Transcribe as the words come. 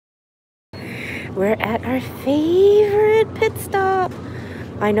We're at our favorite pit stop.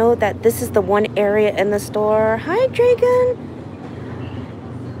 I know that this is the one area in the store. Hi, Dragon.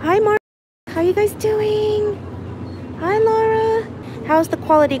 Hi, Mark. How you guys doing? Hi, Laura. How's the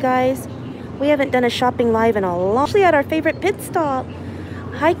quality, guys? We haven't done a shopping live in a long. Actually, at our favorite pit stop.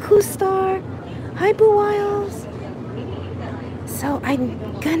 Hi, Kustar. Hi, Boo Wiles. So I'm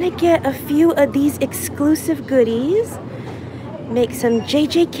gonna get a few of these exclusive goodies. Make some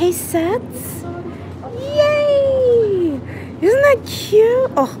JJK sets. Yay! Isn't that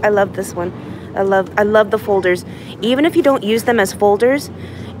cute? Oh, I love this one. I love the folders. Even if you don't use them as folders,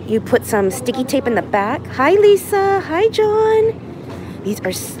 you put some sticky tape in the back. Hi, Lisa. Hi, John. These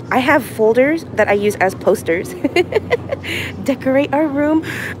are, I have folders that I use as posters. Decorate our room.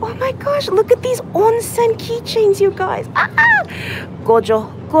 Oh my gosh, look at these onsen keychains, you guys.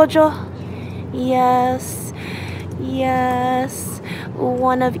 Gojo, Gojo. Yes, yes.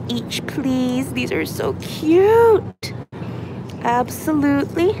 One of each, please. These are so cute.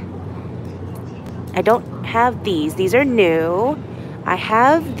 Absolutely. I don't have these. These are new. I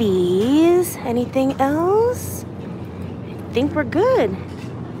have these. Anything else? I think we're good.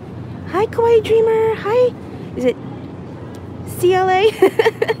 Hi, Kawaii Dreamer. Hi. Is it CLA?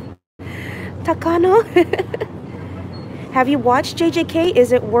 Takano? Have you watched JJK?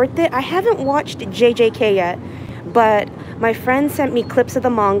 Is it worth it? I haven't watched JJK yet, but my friend sent me clips of the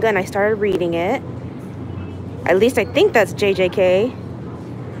manga and I started reading it. At least I think that's JJK.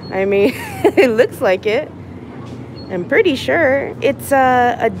 I mean, it looks like it. I'm pretty sure. It's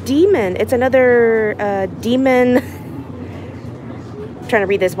a demon. It's another demon. I'm trying to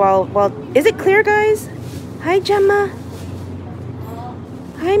read this while is it clear, guys? Hi, Gemma.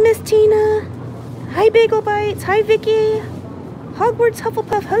 Hi, Miss Tina. Hi, Bagel Bites. Hi, Vicky. Hogwarts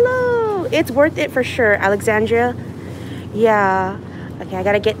Hufflepuff. Hello. It's worth it for sure, Alexandria. Yeah. Okay, I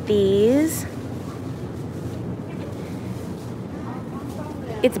gotta get these.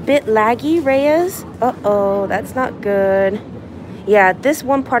 It's a bit laggy, Reyes. Uh-oh, that's not good. Yeah, this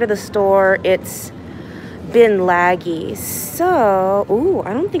one part of the store, it's been laggy. So, ooh,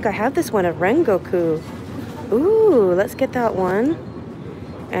 I don't think I have this one of Rengoku. Ooh, let's get that one.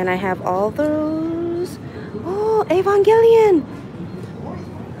 And I have all those. Oh, Evangelion.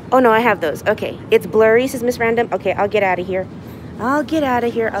 Oh, no, I have those. Okay, it's blurry, says Miss Random. Okay, I'll get out of here. I'll get out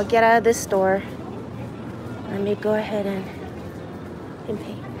of here. I'll get out of this store. Let me go ahead and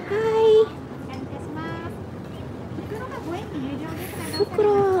pay. Hi.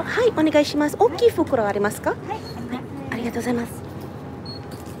 袋、はい、お願いします。大きい袋ありますか？はい、ありがとうございます。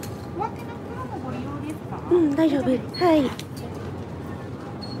うん、大丈夫。はい。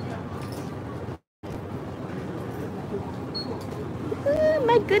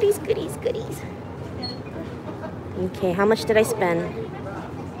My goodies, goodies, goodies. Okay, how much did I spend?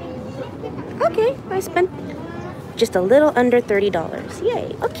 Okay, I spent just a little under $30.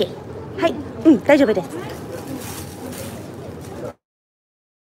 Yay. Okay. はい。うん、大丈夫です。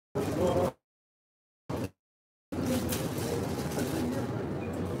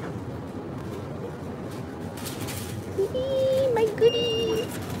My goodies.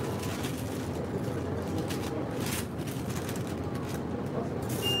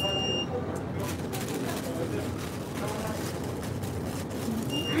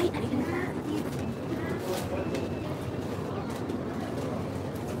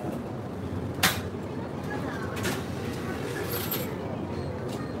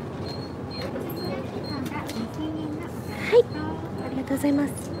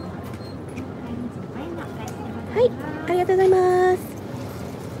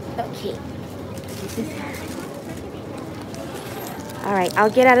 Okay. All right, I'll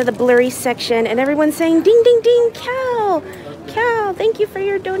get out of the blurry section and everyone's saying ding ding ding, Cal. Cal, thank you for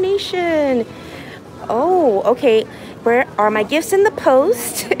your donation. Oh, okay. Where are my gifts in the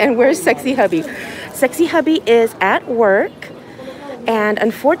post? And where's Sexy Hubby? Sexy Hubby is at work. And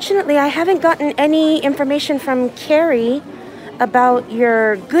unfortunately, I haven't gotten any information from Carrie about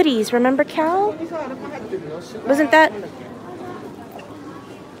your goodies. Remember, Cal? Wasn't that?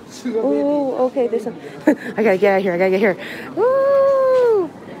 Oh, okay. There's some. I gotta get out of here. I gotta get here. Woo!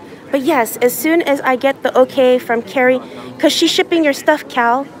 But yes, as soon as I get the okay from Carrie, because she's shipping your stuff,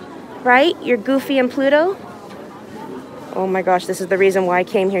 Cal, right? Your Goofy and Pluto. Oh my gosh, this is the reason why I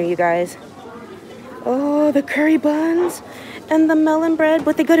came here, you guys. Oh, the curry buns and the melon bread,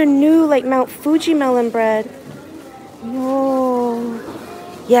 but they got a new like Mount Fuji melon bread. Whoa.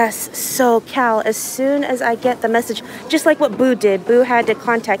 Yes, so Cal, as soon as I get the message, just like what Boo did, Boo had to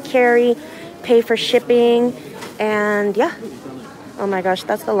contact Carrie, pay for shipping, and yeah. Oh my gosh,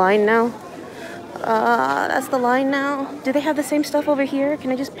 that's the line now. That's the line now. Do they have the same stuff over here?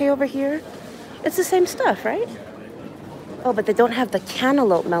 Can I just pay over here? It's the same stuff, right? Oh, but they don't have the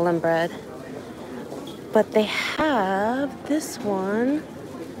cantaloupe melon bread. But they have this one.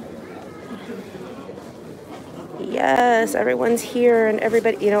 Yes, everyone's here and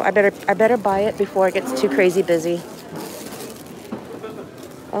everybody, you know, I better buy it before it gets too crazy busy.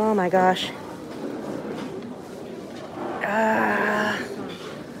 Oh my gosh.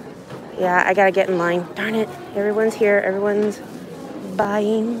 Yeah, I gotta get in line. Darn it. Everyone's here. Everyone's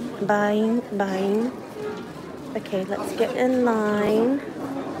buying. Okay, let's get in line.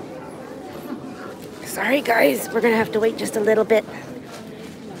 Sorry, guys. We're gonna have to wait just a little bit.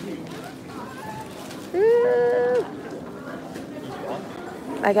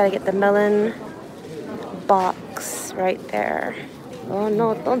 I gotta get the melon box right there. Oh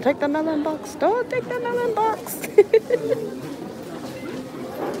no, don't take the melon box. Don't take the melon box.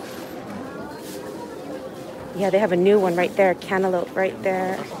 Yeah, they have a new one right there, cantaloupe right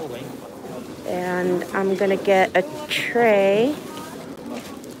there. And I'm gonna get a tray.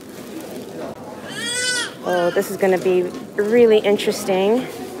 Oh, this is gonna be really interesting.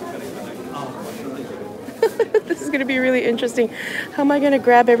 This is gonna be really interesting. How am I gonna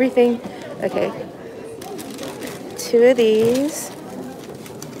grab everything? Okay. 2 of these.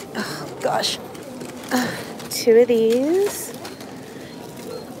 Oh gosh. 2 of these.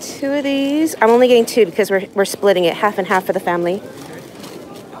 2 of these. I'm only getting 2 because we're splitting it half and half for the family.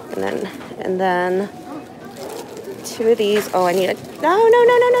 And then 2 of these. Oh, I need a no.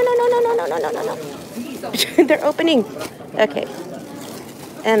 They're opening. Okay.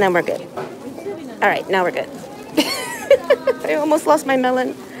 And then we're good. All right, now we're good. I almost lost my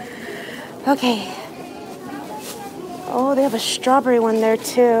melon. Okay. Oh, they have a strawberry one there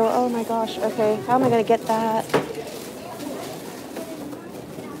too. Oh my gosh. Okay, how am I gonna get that?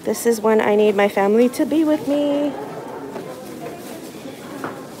 This is when I need my family to be with me.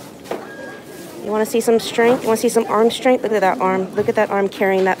 You want to see some strength? You want to see some arm strength? Look at that arm. Look at that arm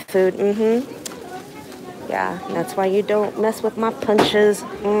carrying that food. Yeah, that's why you don't mess with my punches.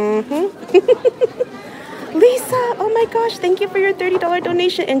 Lisa, oh my gosh, thank you for your $30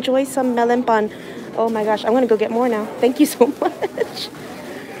 donation. Enjoy some melon pan. Oh my gosh, I'm gonna go get more now. Thank you so much.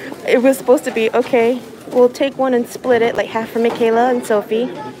 It was supposed to be, okay, we'll take one and split it, like half for Michaela and Sophie,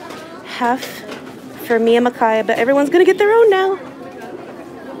 half for me and Micaiah, but everyone's gonna get their own now.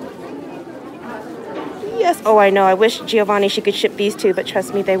 Yes, oh I know, I wish Giovanni she could ship these 2, but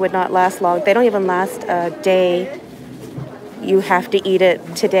trust me, they would not last long. They don't even last a day. You have to eat it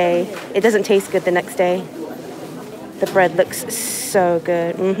today. It doesn't taste good the next day. The bread looks so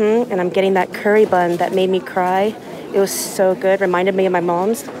good. And I'm getting that curry bun that made me cry. It was so good. Reminded me of my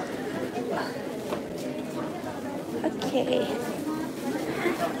mom's. Okay.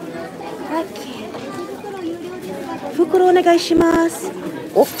 Okay. Fukuro onegai shimasu.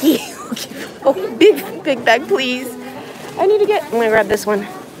 Okay. Oh, big bag, please. I need to get. I'm gonna grab this one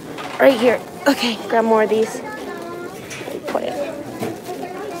right here. Okay, grab more of these. Put it.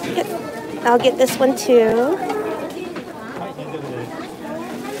 I'll get this one too.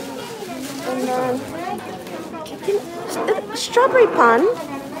 And then strawberry pan.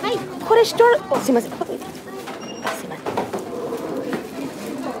 Hi. Oh,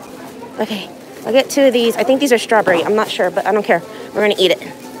 okay, I'll get 2 of these. I think these are strawberry. I'm not sure, but I don't care. We're gonna eat it.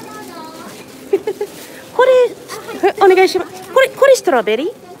 What is strawberry?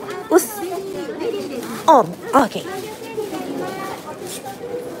 Oh, okay.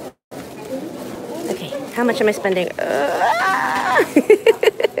 Okay, how much am I spending?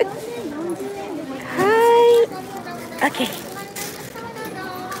 Hi. Okay.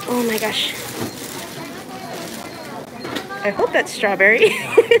 Oh my gosh. I hope that's strawberry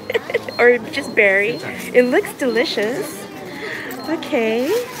or just berry. It looks delicious.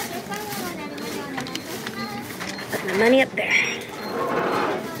 Okay. Put my money up there.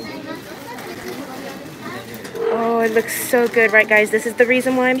 Oh, it looks so good, right guys? This is the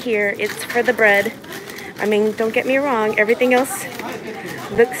reason why I'm here. It's for the bread. I mean, don't get me wrong. Everything else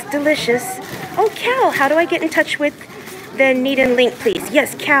looks delicious. Oh, Cal, how do I get in touch with the Needham link, please?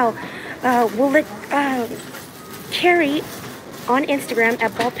 Yes, Cal. We'll let Carrie on Instagram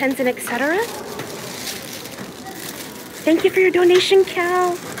at ballpens and etc. Thank you for your donation,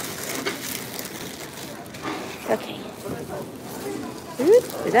 Cal. Okay. Ooh,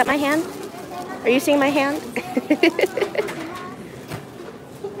 is that my hand? Are you seeing my hand?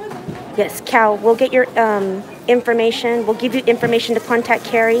 Yes, Cal, we'll get your information. We'll give you information to contact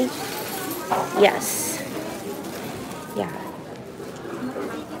Carrie. Yes. Yeah.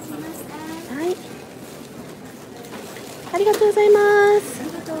 Right. Arigatou gozaimasu.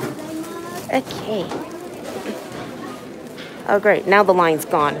 Okay. Oh, great. Now the line's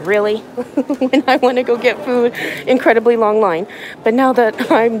gone. Really? When I want to go get food, incredibly long line. But now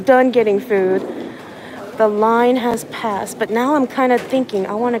that I'm done getting food, the line has passed. But now I'm kind of thinking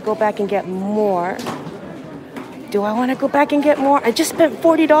I want to go back and get more. Do I want to go back and get more? I just spent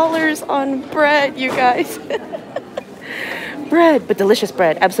 $40 on bread, you guys. Bread, but delicious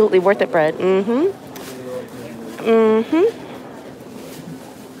bread. Absolutely worth it bread.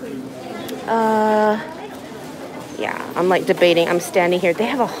 Yeah, I'm like debating. I'm standing here. They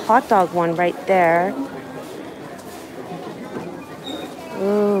have a hot dog one right there.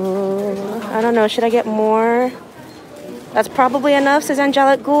 Ooh, I don't know. Should I get more? That's probably enough, says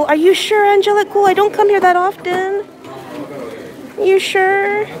Angelic Ghoul. Are you sure, Angelic Ghoul? I don't come here that often. You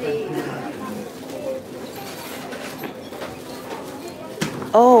sure?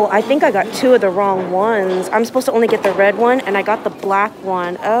 Oh, I think I got two of the wrong ones. I'm supposed to only get the red one, and I got the black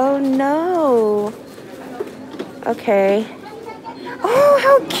one. Oh, no. Okay. Oh,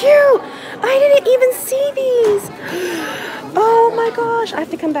 how cute. I didn't even see these. Oh, my gosh. I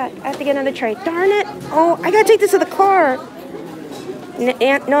have to come back. I have to get another tray. Darn it. Oh, I got to take this to the car.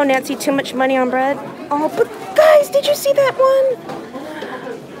 No, Nancy, too much money on bread. Oh, but guys, did you see that one?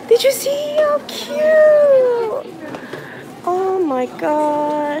 Did you see how cute? Oh my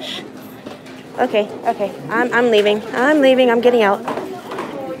gosh. Okay. I'm leaving. I'm getting out.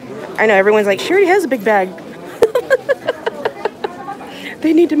 I know everyone's like, she already has a big bag.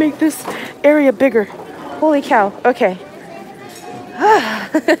 They need to make this area bigger. Holy cow. Okay.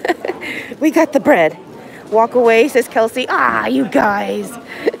 We got the bread. Walk away, says Kelsey. Ah, you guys.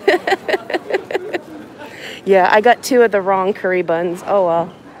 Yeah, I got two of the wrong curry buns. Oh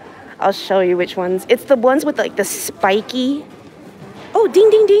well. I'll show you which ones. It's the ones with like the spiky. Oh, ding,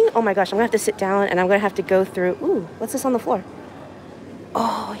 ding, ding. Oh my gosh, I'm gonna have to sit down and I'm gonna have to go through. Ooh, what's this on the floor?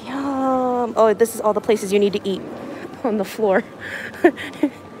 Oh, yum. Oh, this is all the places you need to eat on the floor.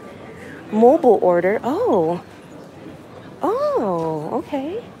 Mobile order. Oh,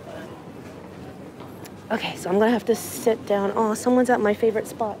 okay. Okay, so I'm gonna have to sit down. Oh, someone's at my favorite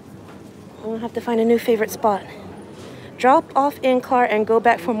spot. I'm gonna have to find a new favorite spot. Drop off in car and go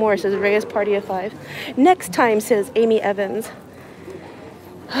back for more, says Reyes Party of 5. Next time, says Amy Evans.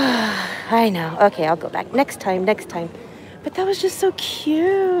 I know. Okay, I'll go back. Next time. But that was just so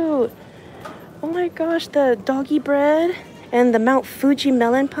cute. Oh my gosh, the doggy bread and the Mount Fuji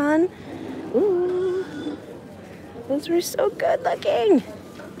melon pan. Ooh. Those were so good looking.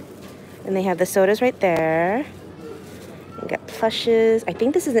 And they have the sodas right there. We got plushes. I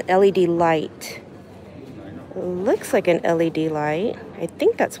think this is an LED light. Looks like an LED light. I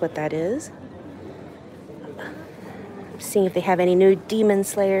think that's what that is. Seeing if they have any new Demon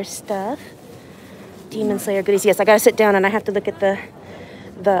Slayer stuff. Demon Slayer goodies. Yes, I gotta sit down and I have to look at the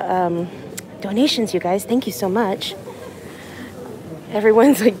donations, you guys. Thank you so much.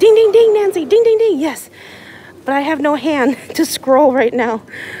 Everyone's like, ding, ding, ding, Nancy, ding, ding, ding. Yes, but I have no hand to scroll right now.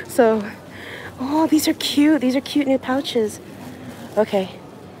 So, oh, these are cute. These are cute new pouches. Okay.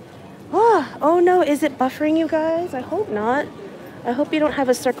 Oh no, is it buffering you guys? I hope not. I hope you don't have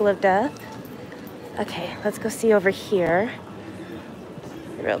a circle of death. Okay, let's go see over here.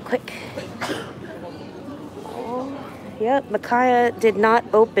 Real quick. Oh, yep, Micaiah did not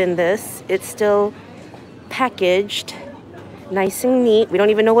open this. It's still packaged. Nice and neat. We don't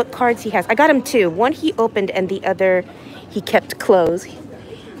even know what cards he has. I got him two. One he opened and the other he kept closed.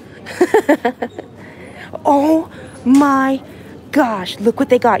 Oh my gosh, look what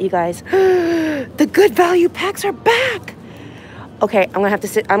they got, you guys. The Good Value packs are back. Okay, I'm gonna have to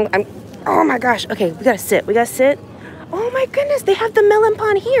sit. Oh my gosh. Okay, we gotta sit. Oh my goodness, they have the melon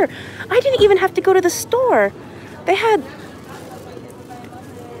pan here. I didn't even have to go to the store. They had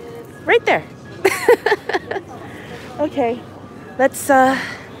right there. Okay, let's go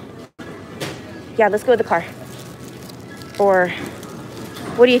to the car. Or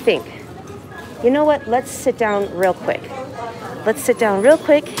what do you think? You know what? Let's sit down real quick.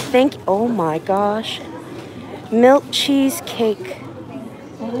 Thank you. Oh my gosh. Milk cheesecake.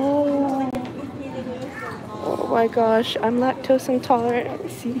 Oh my gosh. I'm lactose intolerant.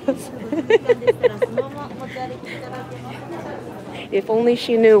 See this? If only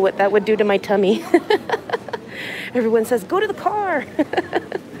she knew what that would do to my tummy. Everyone says, go to the car.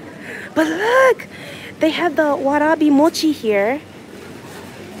 But look, they have the warabi mochi here.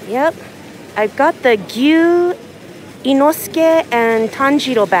 Yep. I've got the Gyu, Inosuke, and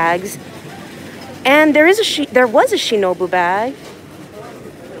Tanjiro bags. And there was a Shinobu bag.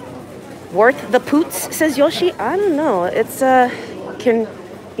 Worth the poots, says Yoshi. I don't know. It's can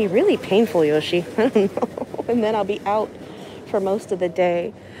be really painful, Yoshi. I don't know. And then I'll be out for most of the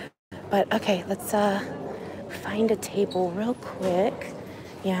day. But okay, let's find a table real quick.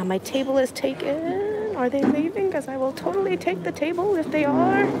 Yeah, my table is taken. Are they leaving? Because I will totally take the table if they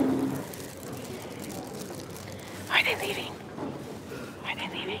are. Are they leaving? Are they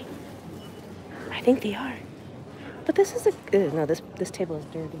leaving? I think they are. But this is a... no, this table is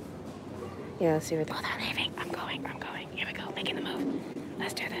dirty. Yeah, see right there. Oh, they're leaving. I'm going. Here we go, making the move.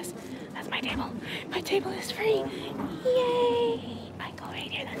 Let's do this. That's my table. My table is free. Yay! I go right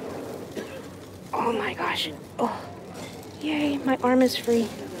here then. Oh my gosh. Oh, yay, my arm is free.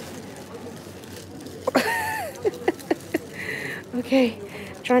 Okay,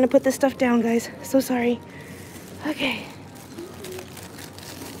 trying to put this stuff down, guys. So sorry. Okay.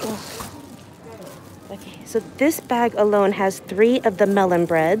 Oh. Okay, so this bag alone has 3 of the melon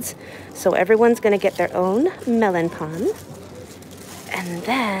breads. So everyone's gonna get their own melon pan. And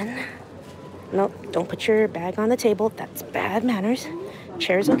then, nope, don't put your bag on the table. That's bad manners.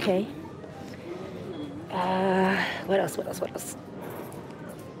 Chair's okay. What else?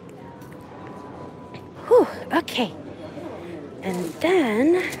 Whew, okay. And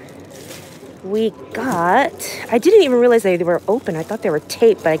then we got, I didn't even realize they were open. I thought they were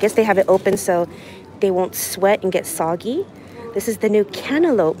taped, but I guess they have it open so they won't sweat and get soggy. This is the new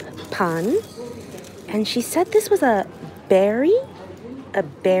cantaloupe pan. And she said this was a berry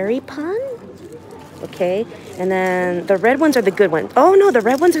pan. Okay. And then the red ones are the good ones. Oh no, the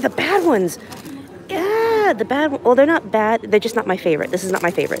red ones are the bad ones. Yeah, the bad one. Well, they're not bad. They're just not my favorite. This is not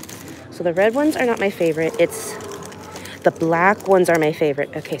my favorite. So the red ones are not my favorite. It's the black ones are my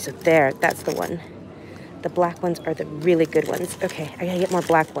favorite. Okay, so there, that's the one. The black ones are the really good ones. Okay, I gotta get more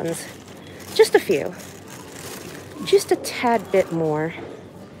black ones. Just a few. Just a tad bit more.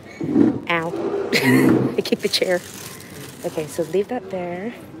 Ow. I kicked the chair. Okay, so leave that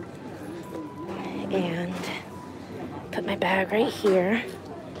there. And put my bag right here.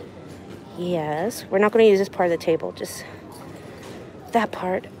 Yes, we're not going to use this part of the table, just that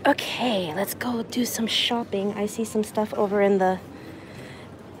part. Okay, let's go do some shopping. I see some stuff over in the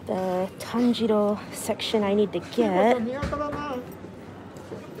Tanjiro section I need to get.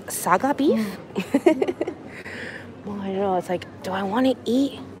 Saga beef? Well, I don't know, it's like, do I want to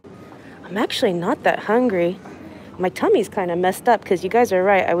eat? I'm actually not that hungry. My tummy's kind of messed up because you guys are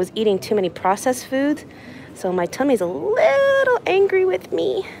right. I was eating too many processed foods, so my tummy's a little angry with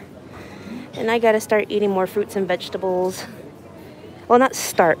me. And I gotta start eating more fruits and vegetables. Well, not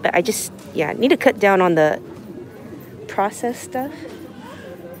start, but I just, yeah, need to cut down on the processed stuff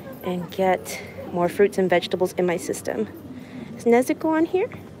and get more fruits and vegetables in my system. Is Nezuko on here?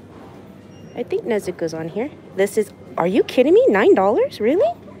 I think Nezuko's on here. This is, are you kidding me? $9?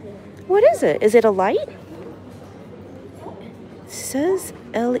 Really? What is it? Is it a light? It says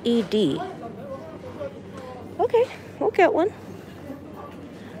LED. Okay, we'll get one.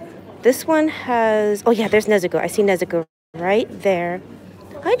 This one has, oh yeah, there's Nezuko. I see Nezuko right there.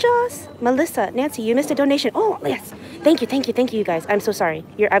 Hi, Joss. Melissa, Nancy, you missed a donation. Oh, yes. Thank you, you guys. I'm so sorry.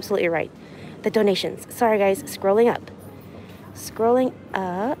 You're absolutely right. The donations. Sorry, guys. Scrolling up. Scrolling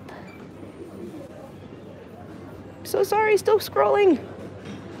up. So sorry, still scrolling.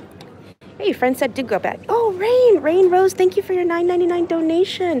 Hey, friend said did go back. Oh, Rain Rose, thank you for your $9.99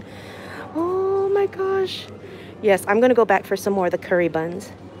 donation. Oh my gosh. Yes, I'm gonna go back for some more of the curry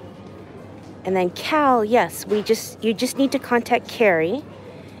buns. And then Cal, yes, you just need to contact Carrie.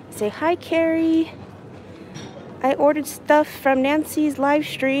 Say, hi Carrie. I ordered stuff from Nancy's live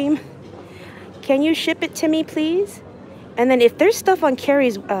stream. Can you ship it to me, please? And then if there's stuff on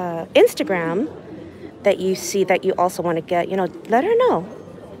Carrie's Instagram that you see that you also want to get, you know, let her know.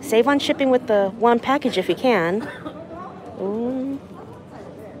 Save on shipping with the one package if you can. Ooh.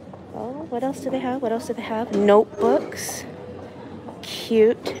 Oh, what else do they have? Notebooks.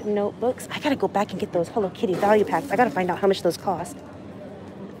 Cute notebooks. I gotta go back and get those Hello Kitty value packs. I gotta find out how much those cost.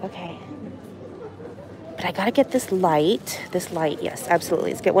 Okay. But I gotta get this light. This light, yes, absolutely.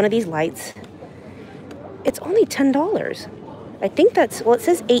 Let's get one of these lights. It's only $10. I think that's, well, it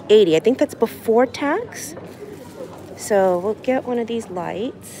says $8.80. I think that's before tax. So we'll get one of these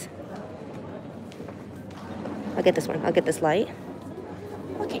lights. I'll get this one. I'll get this light.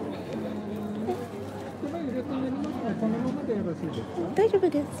 Okay. 大丈夫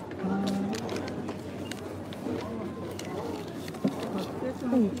で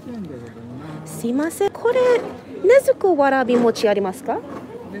す。すいません。これ、Nezukoわらび餅ありますか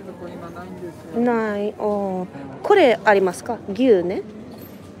？Nezuko今ないんですよ。ない。お。これありますか？牛ね。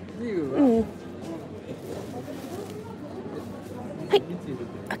牛は。うん。はい。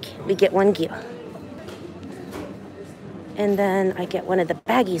Okay, we get one gyro. And then I get one of the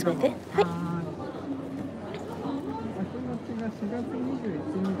baggies with it. はい。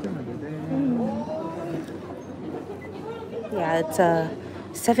it's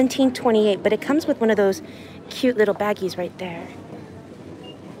 17.28, but it comes with one of those cute little baggies right there.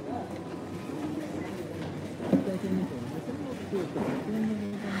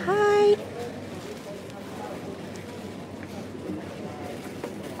 Hi.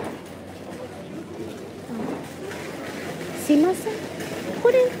 Simasen?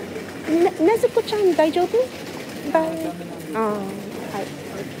 Kore, Nezuko-chan daijoubu? Bye. Oh, hi.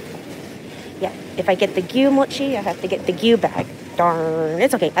 Yeah, if I get the gyu mochi, I have to get the gyu bag. Darn.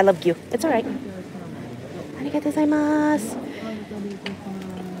 It's okay. I love gyu. It's alright. Arigatou gozaimasu.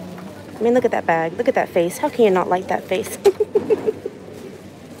 I mean, look at that bag. Look at that face. How can you not like that face?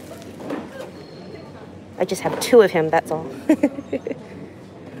 I just have 2 of him, that's all.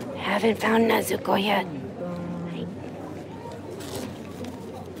 Haven't found Nezuko yet.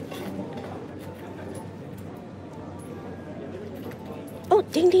 Oh,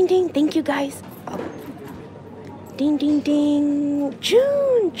 ding, ding, ding. Thank you, guys. Oh. Ding, ding, ding.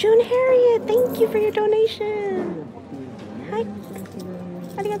 June Harriet, thank you for your donation. Hi.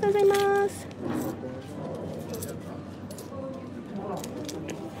 Arigatou gozaimasu.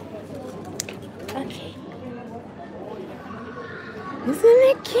 Okay. Isn't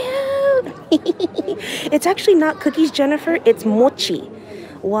it cute? It's actually not cookies, Jennifer. It's mochi.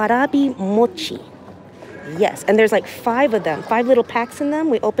 Warabi mochi. Yes, and there's like 5 of them. 5 little packs in them.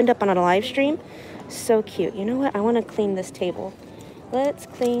 We opened up on a live stream. So cute. You know what? I want to clean this table. Let's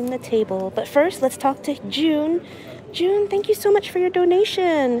clean the table. But first, let's talk to June. June, thank you so much for your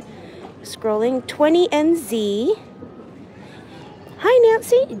donation. Scrolling 20NZ. Hi,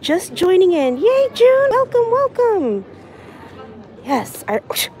 Nancy. Just joining in. Yay, June. Welcome, welcome. Yes, I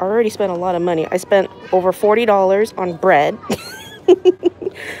already spent a lot of money. I spent over $40 on bread.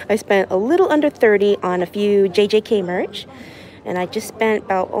 I spent a little under 30 on a few JJK merch. And I just spent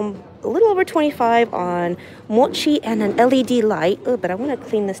about a little over 25 on mochi and an LED light. Oh, but I want to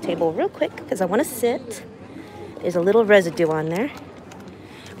clean this table real quick because I want to sit. There's a little residue on there.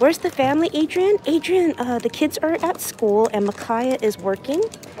 Where's the family, Adrian? Adrian, the kids are at school and Micaiah is working.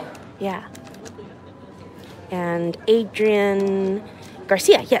 Yeah. And Adrian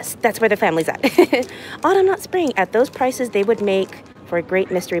Garcia, yes, that's where the family's at. Autumn, not spring. At those prices, they would make for a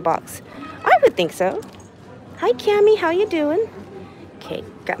great mystery box. I would think so. Hi, Cammie, how you doing? Okay,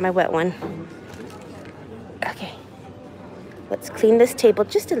 got my wet one. Okay, let's clean this table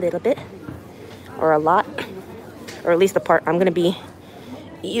just a little bit, or a lot, or at least the part I'm gonna be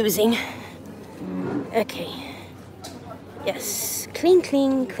using. Okay, yes, clean,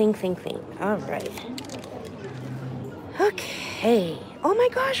 clean, clean, clean, clean. All right. Okay. Oh my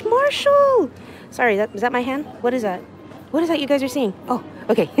gosh, Marshall! Sorry, is that my hand? What is that? What is that you guys are seeing? Oh,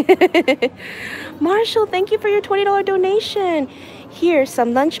 okay. Marshall, thank you for your $20 donation. Here's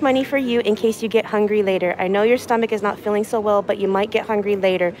some lunch money for you in case you get hungry later. I know your stomach is not feeling so well, but you might get hungry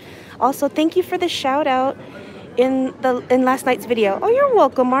later. Also, thank you for the shout out in last night's video. Oh, you're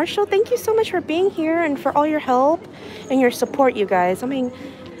welcome, Marshall. Thank you so much for being here and for all your help and your support, you guys. I mean,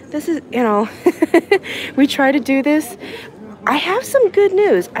 this is, you know, we try to do this. I have some good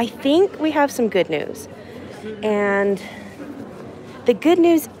news. I think we have some good news. And the good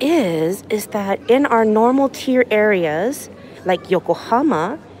news is that in our normal tier areas, like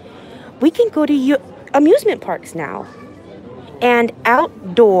Yokohama, we can go to amusement parks now. And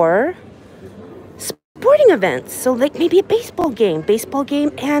outdoor sporting events. So like maybe a baseball game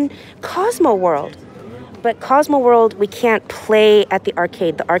and Cosmo World. But Cosmo World, we can't play at the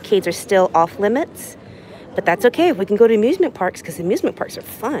arcade. The arcades are still off limits. But that's okay. We can go to amusement parks because amusement parks are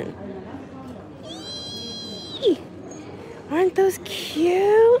fun. Aren't those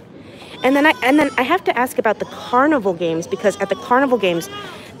cute? And then I have to ask about the carnival games because at the carnival games,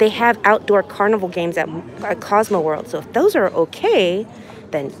 they have outdoor carnival games at Cosmo World. So if those are okay,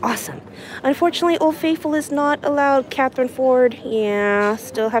 then awesome. Unfortunately, Old Faithful is not allowed. Catherine Ford, yeah,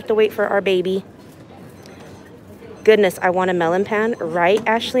 still have to wait for our baby. Goodness, I want a melon pan, right,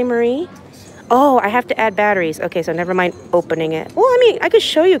 Ashley Marie? Oh, I have to add batteries. Okay, so never mind opening it. Well, I mean, I could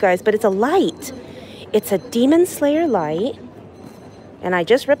show you guys, but it's a light. It's a Demon Slayer light. And I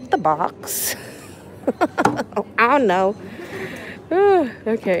just ripped the box. Oh, no.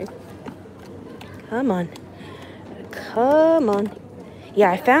 Okay. Come on. Come on.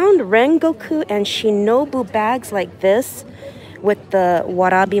 Yeah, I found Rengoku and Shinobu bags like this with the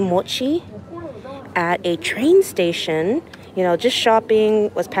warabi mochi at a train station. You know, just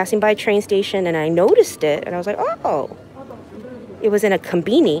shopping, was passing by a train station and I noticed it and I was like, oh, it was in a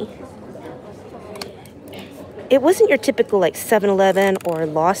kombini. It wasn't your typical like 7-Eleven or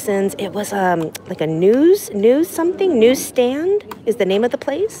Lawson's. It was like a news stand is the name of the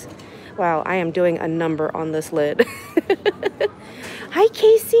place. Wow, I am doing a number on this lid. Hi,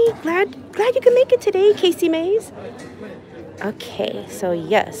 Casey. Glad you can make it today, Casey Mays. Okay, so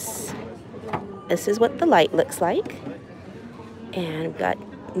yes, this is what the light looks like. And we've got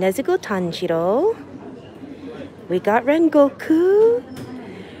Nezuko Tanjiro. We got Rengoku.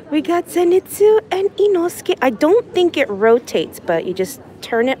 We got Zenitsu and Inosuke. I don't think it rotates, but you just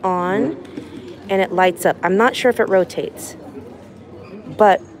turn it on and it lights up. I'm not sure if it rotates.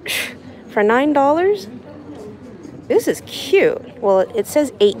 But for $9, this is cute. Well, it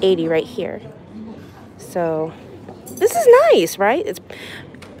says $8.80 right here. So this is nice, right? It's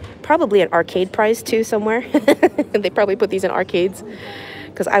probably an arcade prize too somewhere. They probably put these in arcades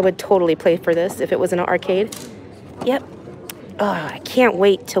because I would totally play for this if it was in an arcade. Yep. Oh, I can't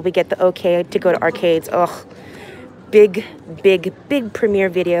wait till we get the okay to go to arcades. Oh, big premiere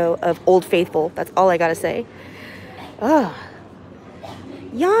video of Old Faithful. That's all I gotta say. Oh,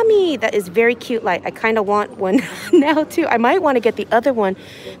 yummy. That is very cute light. I kind of want one now too. I might want to get the other one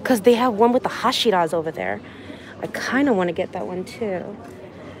because they have one with the Hashiras over there. I kind of want to get that one too.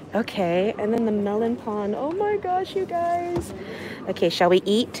 Okay, and then the melon pond. Oh my gosh, you guys. Okay, shall we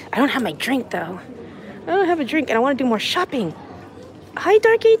eat? I don't have my drink though. I don't have a drink and I want to do more shopping. Hi,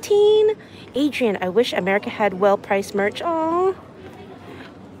 Dark 18. Adrian, I wish America had well-priced merch. Aww.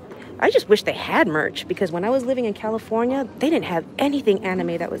 I just wish they had merch because when I was living in California, they didn't have anything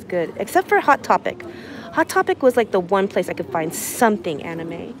anime that was good except for Hot Topic. Hot Topic was like the one place I could find something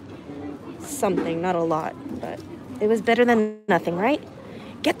anime. Something, not a lot, but it was better than nothing, right?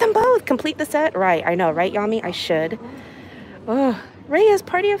 Get them both. Complete the set. Right, I know, right, Yami? I should. Oh, Reyes,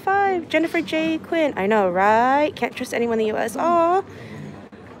 Party of 5. Jennifer J. Quinn. I know, right? Can't trust anyone in the U.S. Oh,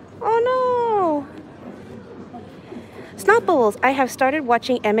 oh no. Snot Bubbles. I have started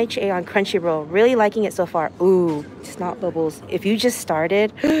watching MHA on Crunchyroll. Really liking it so far. Ooh, Snot Bubbles. If you just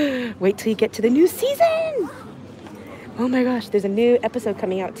started, wait till you get to the new season. Oh my gosh, there's a new episode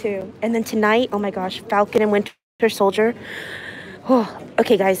coming out too. And then tonight, oh my gosh, Falcon and Winter Soldier. Oh,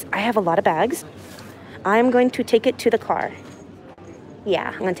 okay guys, I have a lot of bags. I'm going to take it to the car.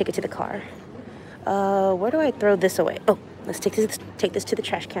 Yeah, I'm gonna take it to the car. Where do I throw this away? Oh, let's take this to the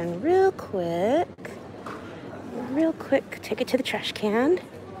trash can real quick. Real quick, take it to the trash can.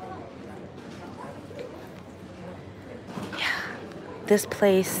 Yeah, this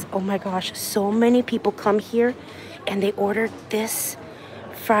place, oh my gosh, so many people come here and they order this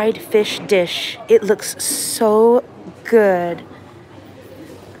fried fish dish. It looks so good.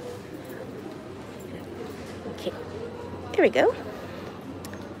 Okay, here we go.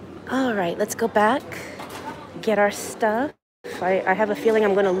 All right, let's go back, get our stuff. I have a feeling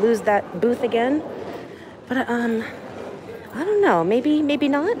I'm gonna lose that booth again, but I don't know, maybe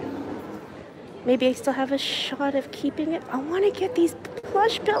not. Maybe I still have a shot of keeping it. I wanna get these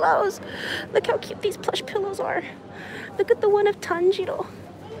plush pillows. Look how cute these plush pillows are. Look at the one of Tanjiro.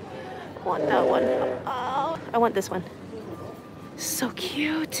 I want that one. Oh, I want this one. So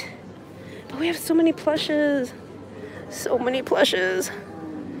cute. But we have so many plushes. So many plushes.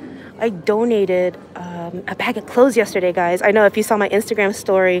 I donated a bag of clothes yesterday, guys. I know if you saw my Instagram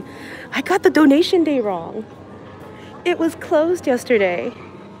story, I got the donation day wrong. It was closed yesterday.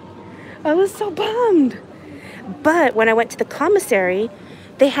 I was so bummed. But when I went to the commissary,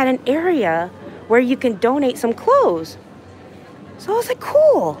 they had an area where you can donate some clothes. So I was like,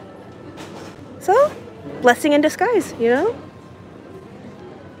 cool. So, blessing in disguise, you know?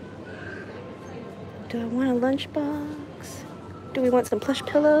 Do I want a lunchbox? Do we want some plush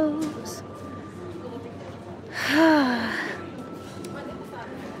pillows? I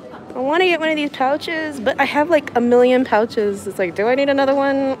want to get one of these pouches, but I have like a million pouches. It's like, do I need another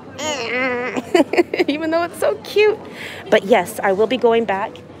one? Even though it's so cute. But yes, I will be going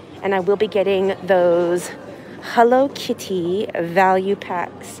back and I will be getting those Hello Kitty value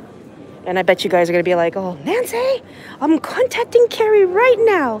packs. And I bet you guys are going to be like, oh, Nancy, I'm contacting Carrie right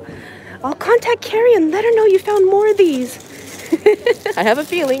now. I'll contact Carrie and let her know you found more of these. I have a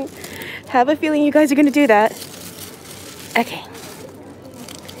feeling you guys are going to do that. Okay.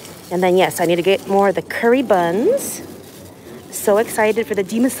 And then, yes, I need to get more of the curry buns. So excited for the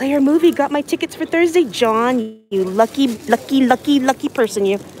Demon Slayer movie. Got my tickets for Thursday. John, you lucky person,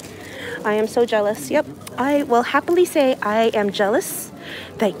 you. I am so jealous. Yep. I will happily say I am jealous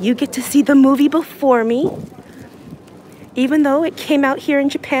that you get to see the movie before me. Even though it came out here in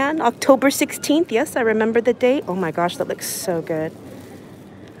Japan, October 16th. Yes, I remember the date. Oh my gosh, that looks so good.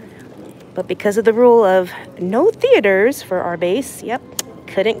 But because of the rule of no theaters for our base, yep,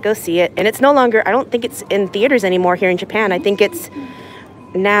 couldn't go see it. And it's no longer, I don't think it's in theaters anymore here in Japan. I think it's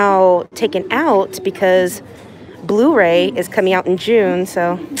now taken out because Blu-ray is coming out in June.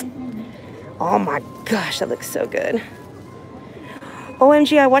 So, oh my gosh, that looks so good.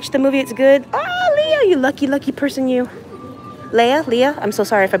 OMG, I watched the movie. It's good. Oh, Leah, you lucky, lucky person, you. Leah, I'm so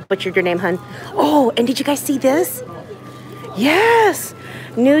sorry if I butchered your name, hun. Oh, and did you guys see this? Yes.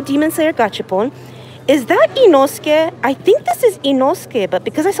 New Demon Slayer Gachapon. Is that Inosuke? I think this is Inosuke, but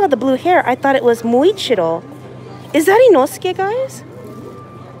because I saw the blue hair, I thought it was Muichiro. Is that Inosuke, guys?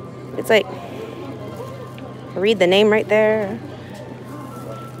 It's like, read the name right there.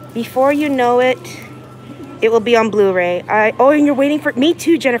 Before you know it, it will be on Blu-ray. Oh, and you're waiting for... Me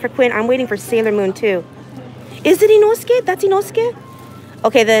too, Jennifer Quinn. I'm waiting for Sailor Moon too. Is it Inosuke? That's Inosuke?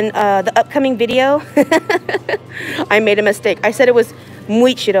 Okay, then the upcoming video. I made a mistake. I said it was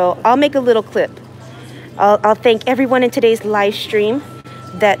Muichiro. I'll make a little clip. I'll thank everyone in today's live stream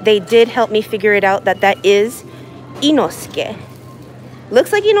that they did help me figure it out that that is Inosuke.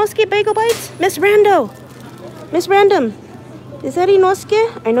 Looks like Inosuke Bagel Bites. Miss Rando. Miss Random. Is that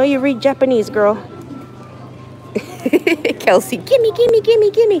Inosuke? I know you read Japanese, girl. Kelsey, gimme, gimme,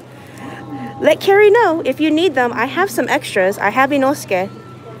 gimme, gimme. Let Carrie know if you need them. I have some extras. I have Inosuke.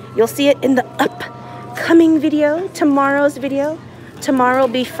 You'll see it in the upcoming video, tomorrow's video. Tomorrow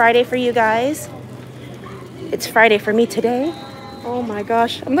will be Friday for you guys. It's Friday for me today. Oh my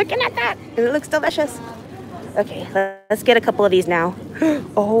gosh, I'm looking at that and it looks delicious. Okay, let's get a couple of these now.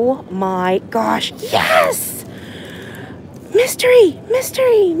 Oh my gosh, yes! Mystery,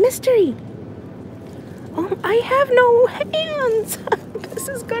 mystery, mystery. Oh, I have no hands. This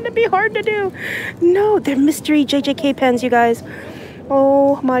is going to be hard to do. No, they're mystery JJK pens, you guys.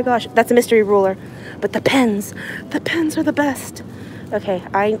 Oh my gosh, that's a mystery ruler. But the pens are the best. Okay,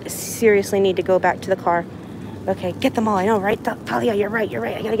 I seriously need to go back to the car. Okay, get them all. I know, right? Talia, you're right.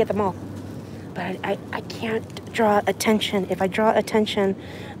 I gotta get them all. But I can't draw attention. If I draw attention,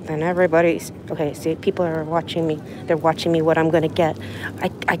 then everybody's... Okay, see, people are watching me. They're watching me what I'm gonna get.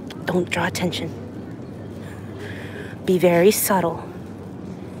 I don't draw attention. Be very subtle.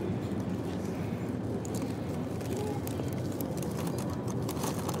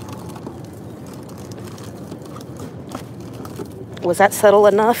 Was that subtle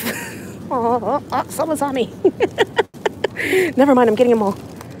enough? Oh, someone's on me. Never mind, I'm getting them all.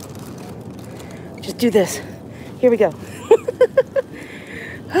 Just do this. Here we go.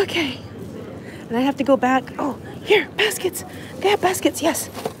 Okay. And I have to go back. Oh, here, baskets. They have baskets, yes.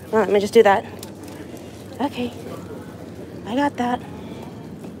 Let me just do that. Okay. I got that.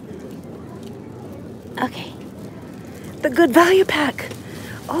 Okay. The Good Value Pack.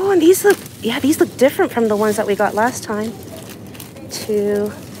 Oh, and these look, yeah, these look different from the ones that we got last time. 2,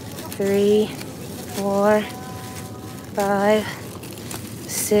 3, 4, 5,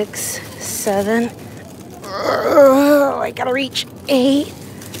 6, 7. Oh, I gotta reach. 8,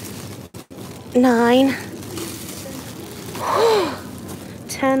 9,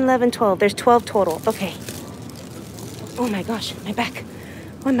 10, 11, 12. There's 12 total. Okay. Oh my gosh, my back.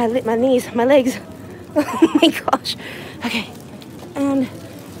 Oh, my knees, my legs. Oh my gosh. Okay. And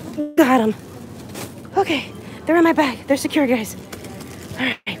got them. Okay. They're in my bag. They're secure, guys. All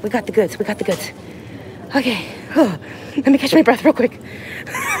right, we got the goods. We got the goods. Okay. Oh, let me catch my breath real quick.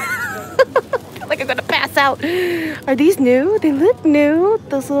 I feel like I'm gonna pass out. Are these new? They look new.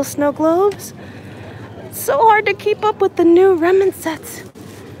 Those little snow globes. It's so hard to keep up with the new Remen sets.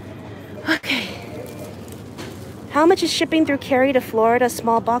 Okay. How much is shipping through Cary to Florida?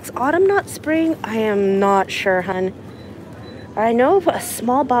 Small box. Autumn, not spring? I am not sure, hun. I know a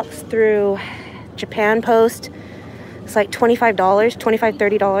small box through Japan Post. It's like $25, $25,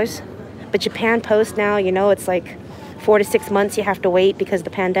 $30. But Japan Post now, you know, it's like 4 to 6 months you have to wait because of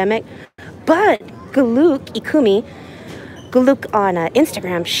the pandemic. But Galuk Ikumi, Galuk on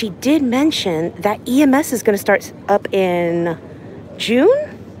Instagram, she did mention that EMS is going to start up in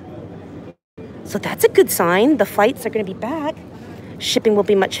June. So that's a good sign. The flights are going to be back. Shipping will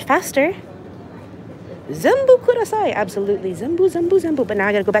be much faster. Zenbu kudasai. Absolutely. Zenbu, zenbu, zenbu. But now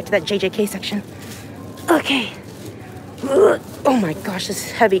I got to go back to that JJK section. Okay. Ugh. Oh my gosh, this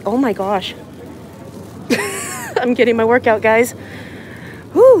is heavy. Oh my gosh. I'm getting my workout, guys.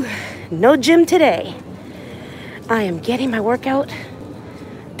 Whew. No gym today. I am getting my workout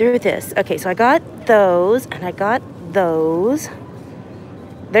through this. Okay, so I got those and I got those.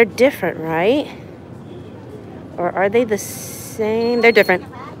 They're different, right? Or are they the same? They're different.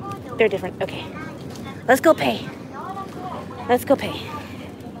 They're different. Okay. Let's go pay. Let's go pay.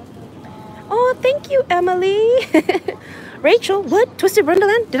 Oh, thank you, Emily. Rachel, what? Twisted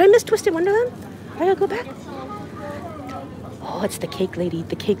Wonderland? Did I miss Twisted Wonderland? I gotta go back. Oh, it's the cake lady.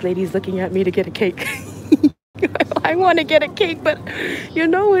 The cake lady's looking at me to get a cake. I want to get a cake, but you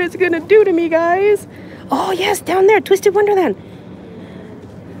know what it's gonna do to me, guys. Oh, yes, down there, Twisted Wonderland.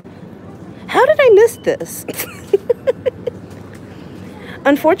 How did I miss this?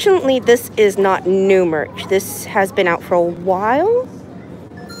 Unfortunately, this is not new merch. This has been out for a while.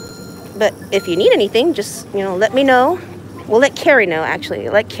 But if you need anything, just, you know, let me know. We'll let Carrie know, actually.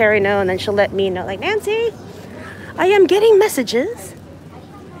 Let Carrie know, and then she'll let me know. Like, Nancy, I am getting messages.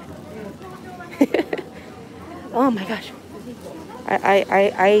 Oh my gosh.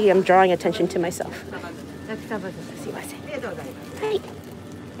 I am drawing attention to myself. Hi.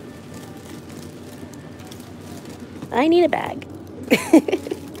 I need a bag.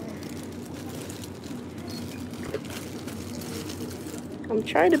 I'm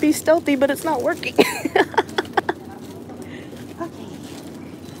trying to be stealthy, but it's not working.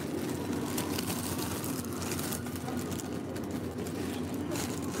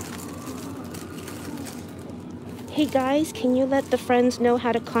 Hey guys, can you let the friends know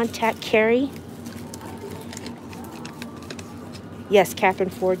how to contact Carrie? Yes, Catherine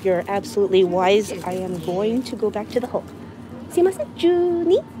Ford, you're absolutely wise. I am going to go back to the hole. Sumimasen,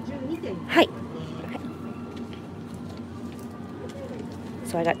 12? Hi.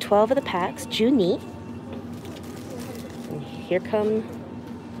 So I got 12 of the packs, 12. And here come,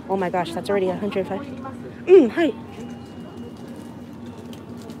 oh my gosh, that's already 105. Hi.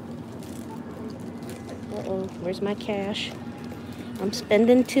 Uh-oh, where's my cash? I'm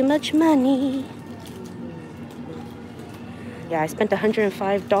spending too much money. Yeah, I spent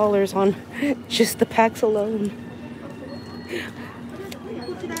 $105 on just the packs alone.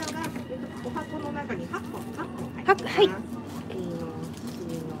 Hi.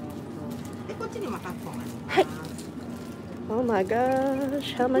 Hi. Oh my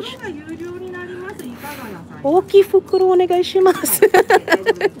gosh, how much? 大きい袋お願いします。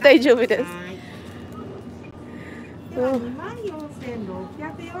大丈夫です。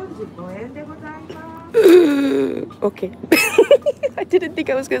Okay. I didn't think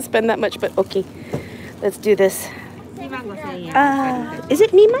I was going to spend that much, but okay. Let's do this. Is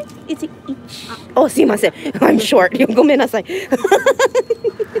it 2枚? Is it each? Oh, すいません. I'm short. ごめんなさい.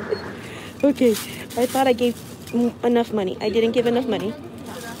 Okay. I thought I gave enough money. I didn't give enough money.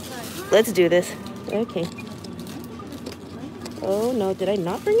 Let's do this. Okay. Oh no, did I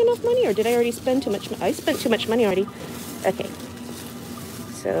not bring enough money, or did I already spend too much? I spent too much money already. Okay.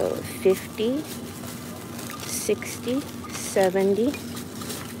 So 50, 60, 70,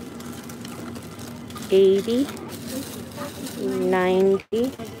 80,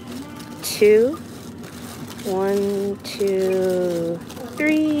 90, 2, 1, 2,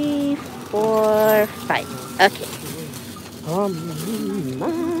 3, 4, 5. Okay. Oh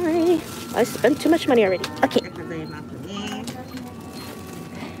my. I spent too much money already. Okay.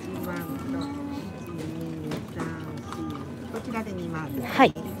 Hi.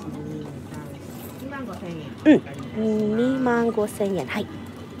 25,000 yen. Hi.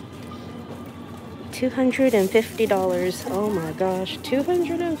 $250. Oh my gosh.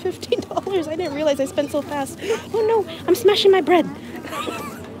 $250. I didn't realize I spent so fast. Oh no. I'm smashing my bread.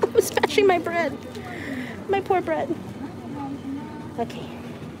 I'm smashing my bread. My poor bread. Okay.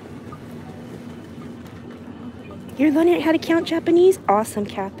 You're learning how to count Japanese? Awesome,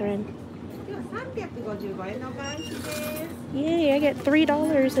 Catherine. Yay, I get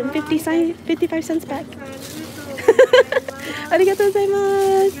 $3.55 back. Arigatou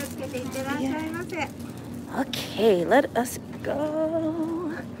gozaimasu. Okay, let us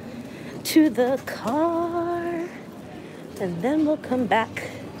go to the car, and then we'll come back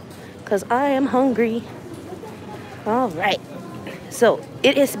because I am hungry. All right. So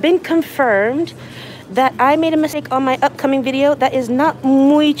it has been confirmed that I made a mistake on my upcoming video. That is not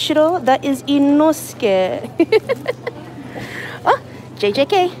Muichiro, that is Inosuke. Oh,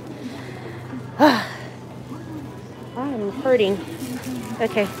 JJK. I'm hurting.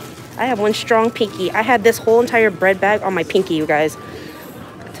 Okay, I have one strong pinky. I had this whole entire bread bag on my pinky, you guys.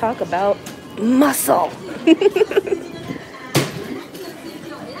 Talk about muscle.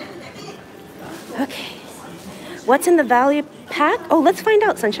 Okay, what's in the value pack? Oh, let's find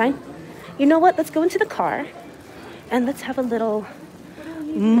out, Sunshine. You know what? Let's go into the car and let's have a little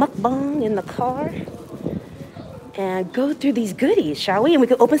mukbang in the car and go through these goodies, shall we? And we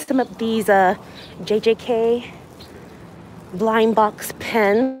can open some of these JJK blind box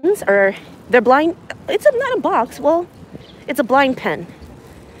pens, or they're blind. It's not a box. Well, it's a blind pen.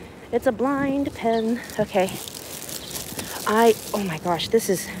 It's a blind pen. Okay. Oh my gosh, this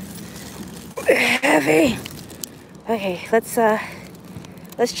is heavy. Okay, let's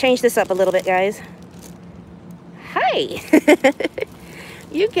change this up a little bit, guys. Hi.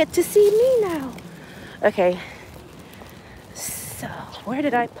 You get to see me now. Okay. So, where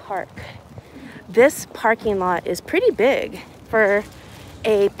did I park? This parking lot is pretty big for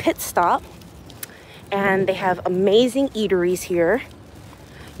a pit stop, and they have amazing eateries here.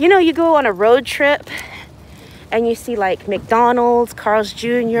 You know, you go on a road trip and you see like McDonald's, Carl's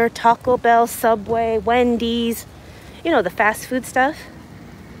Jr., Taco Bell, Subway, Wendy's, you know, the fast food stuff.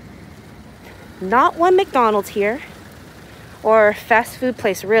 Not one McDonald's here or fast food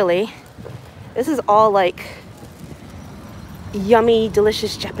place, really. This is all like yummy,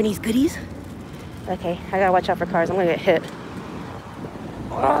 delicious Japanese goodies. Okay, I gotta watch out for cars. I'm gonna get hit.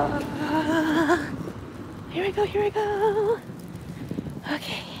 Here we go, here we go.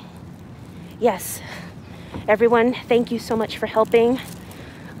 Okay. Yes. Everyone, thank you so much for helping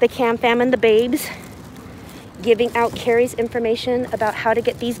the Cam Fam and the babes, giving out Carrie's information about how to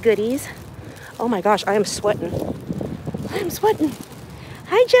get these goodies. Oh my gosh, I am sweating. I am sweating.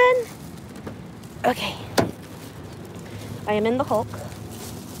 Hi, Jen. Okay. I am in the Hulk.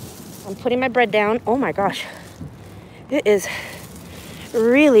 I'm putting my bread down. Oh my gosh. It is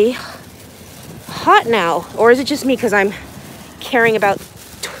really hot now. Or is it just me because I'm carrying about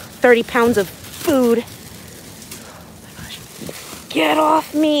 30 pounds of food? Oh my gosh. Get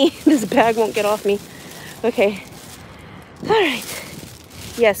off me. This bag won't get off me. Okay. All right.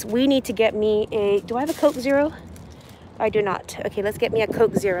 Yes, we need to get me a... Do I have a Coke Zero? I do not. Okay, let's get me a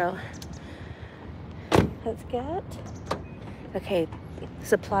Coke Zero. Let's get... Okay,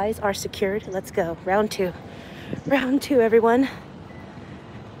 supplies are secured. Let's go. Round two. Round two, everyone.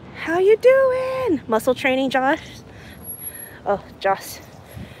 How you doing? Muscle training, Josh? Oh, Josh.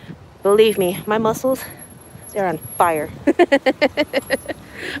 Believe me, my muscles, they're on fire.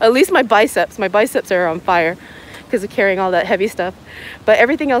 At least my biceps are on fire because of carrying all that heavy stuff. But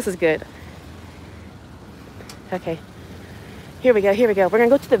everything else is good. Okay. Here we go, here we go. We're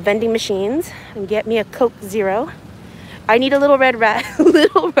gonna go to the vending machines and get me a Coke Zero. I need a little red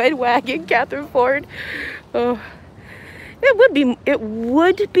wagon, Catherine Ford. Oh, it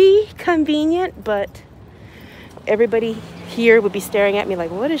would be convenient, but everybody here would be staring at me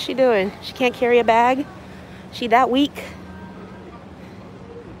like, what is she doing? She can't carry a bag? She that weak?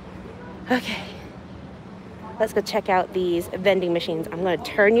 Okay. Let's go check out these vending machines. I'm gonna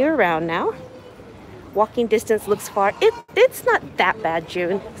turn you around now. Walking distance looks far. It's not that bad,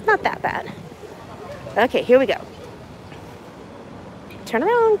 June. It's not that bad. Okay, here we go. Turn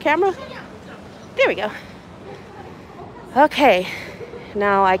around, camera. There we go. Okay,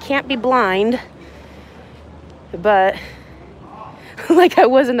 now I can't be blind, but like I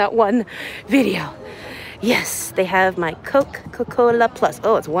was in that one video. Yes, they have my Coca-Cola Plus.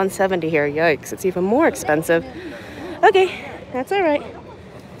 Oh, it's $170 here. Yikes, it's even more expensive. Okay, that's all right.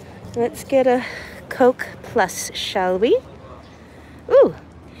 Let's get a Coke Plus, shall we? Ooh,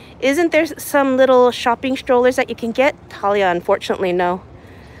 isn't there some little shopping strollers that you can get? Talia, unfortunately, no.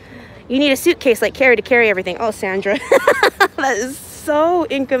 You need a suitcase like Carrie to carry everything. Oh, Sandra, that is so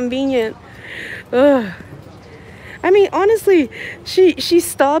inconvenient. Ugh. I mean, honestly, she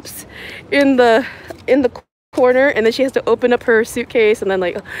stops in the corner and then she has to open up her suitcase and then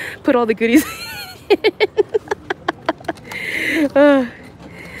like put all the goodies in.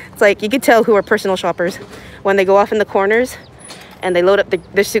 It's like you could tell who are personal shoppers when they go off in the corners and they load up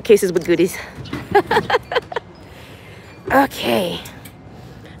their suitcases with goodies. Okay,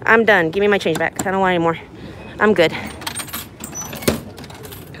 I'm done. Give me my change back. I don't want any more. I'm good.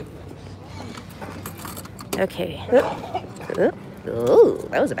 Okay. Oh,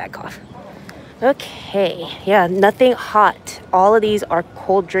 that was a bad cough. Okay, yeah, nothing hot. All of these are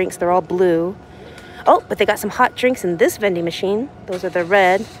cold drinks. They're all blue. Oh, but they got some hot drinks in this vending machine. Those are the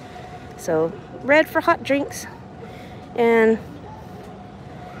red. So, red for hot drinks. And,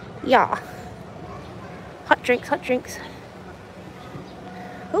 yeah. Hot drinks, hot drinks.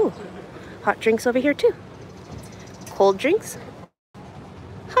 Oh, hot drinks over here too. Cold drinks.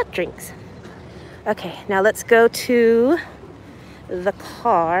 Hot drinks. Okay, now let's go to the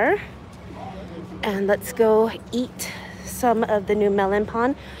car and let's go eat some of the new melon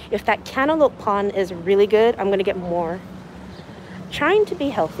pan. If that cantaloupe pan is really good, I'm gonna get more. Trying to be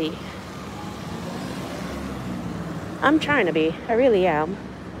healthy. I'm trying to be, I really am.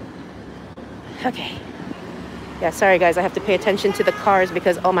 Okay. Yeah, sorry guys, I have to pay attention to the cars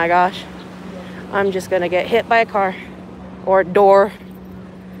because, oh my gosh, I'm just gonna get hit by a car or door.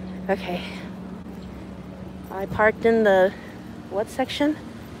 Okay. I parked in the, what section?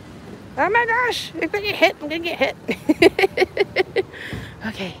 Oh my gosh, I'm gonna get hit, I'm gonna get hit.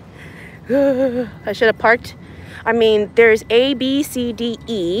 Okay. I should have parked, I mean, there's A, B, C, D,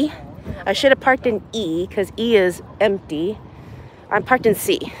 E. I should have parked in E because E is empty. I'm parked in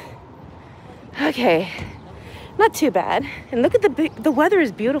C. Okay, not too bad. And look at the weather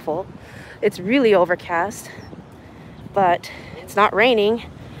is beautiful. It's really overcast, but it's not raining.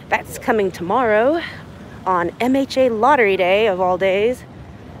 That's coming tomorrow on MHA Lottery Day of all days.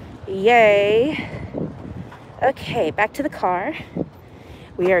 Yay. Okay, back to the car.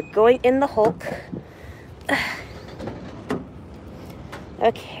 We are going in the Hulk.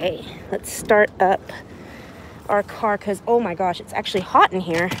 Okay, let's start up our car because, oh my gosh, it's actually hot in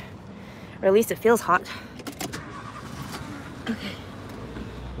here. Or at least it feels hot. Okay.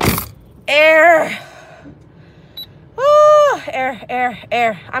 Air! Oh, air, air,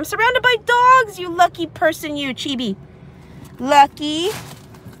 air. I'm surrounded by dogs, you lucky person, you, Chibi. Lucky.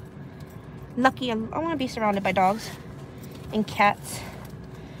 Lucky, I want to be surrounded by dogs and cats.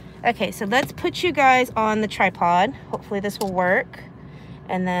 Okay, so let's put you guys on the tripod. Hopefully this will work.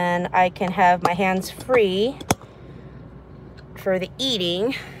 And then I can have my hands free for the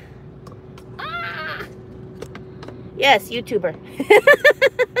eating. Ah! Yes, YouTuber.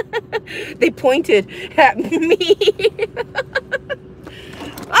 They pointed at me.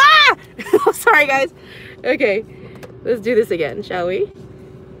 Ah! Oh, sorry, guys. Okay, let's do this again, shall we?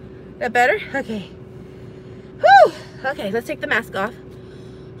 That better? Okay. Whew! Okay, let's take the mask off.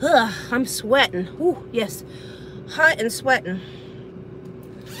 Ugh, I'm sweating. Ooh, yes. Hot and sweating.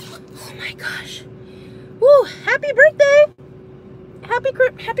 Oh my gosh. Woo, happy birthday.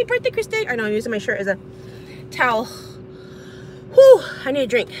 Happy birthday, Christine. I know I'm using my shirt as a towel. Whew, I need a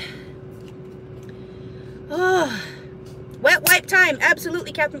drink. Oh, wet wipe time.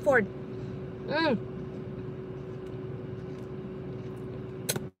 Absolutely, Captain Ford.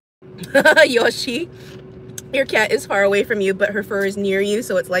 Yoshi, your cat is far away from you, but her fur is near you,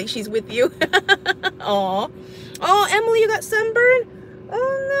 so it's like she's with you. Aw. Oh, Emily, you got sunburn?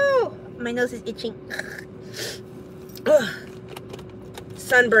 Oh no, my nose is itching. Ugh.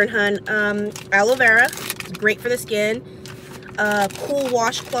 Sunburn, hun. Aloe vera, it's great for the skin. Cool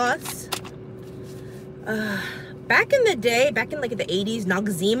washcloths. Back in the day, back in like the 80s,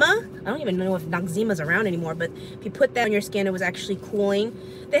 Noxzema. I don't even know if Noxzema's around anymore, but if you put that on your skin, it was actually cooling.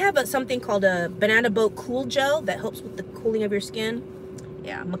 They have something called a Banana Boat Cool Gel that helps with the cooling of your skin.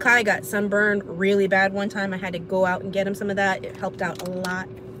 Yeah, Makai got sunburned really bad one time. I had to go out and get him some of that. It helped out a lot.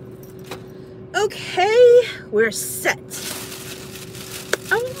 Okay, we're set.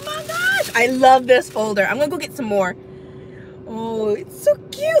 Oh my gosh, I love this folder. I'm gonna go get some more. Oh, it's so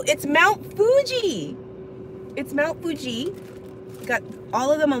cute. It's Mount Fuji. It's Mount Fuji. Got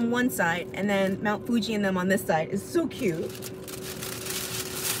all of them on one side and then Mount Fuji and them on this side. It's so cute.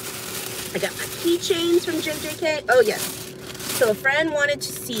 I got my keychains from Ginger K. Oh yes. So a friend wanted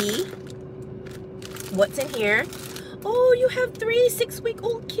to see what's in here. Oh, you have 3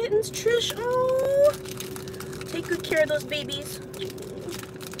 6-week-old kittens, Trish. Oh, take good care of those babies.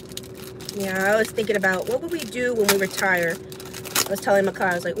 Yeah, I was thinking about what would we do when we retire. I was telling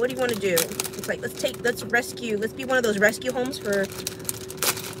Makai, I was like, what do you want to do? It's like, let's rescue, let's be one of those rescue homes for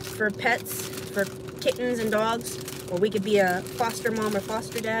pets, for kittens and dogs. Or we could be a foster mom or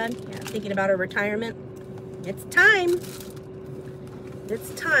foster dad. Yeah, thinking about our retirement. It's time. It's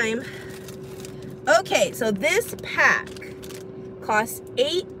time. Okay, so this pack costs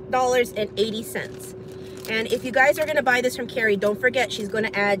 $8.80. And if you guys are going to buy this from Carrie, don't forget she's going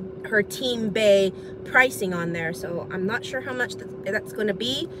to add her Team Bay pricing on there. So I'm not sure how much that's going to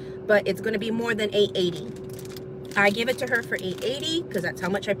be, but it's going to be more than $8.80. I give it to her for $8.80 because that's how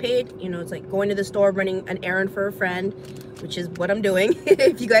much I paid. You know, it's like going to the store, running an errand for a friend, which is what I'm doing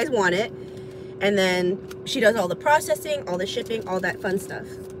if you guys want it. And then she does all the processing, all the shipping, all that fun stuff.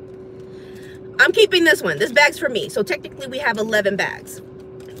 I'm keeping this one. This bag's for me. So technically we have 11 bags.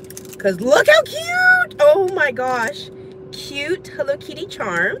 Because look how cute! Oh my gosh. Cute Hello Kitty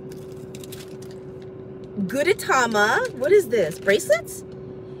charm. Gudetama. What is this? Bracelets?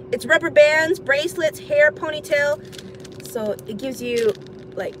 It's rubber bands, bracelets, hair, ponytail. So it gives you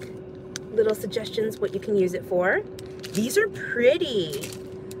like little suggestions what you can use it for. These are pretty.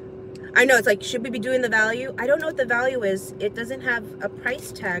 I know, it's like, should we be doing the value? I don't know what the value is. It doesn't have a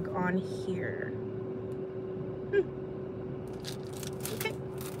price tag on here. Okay.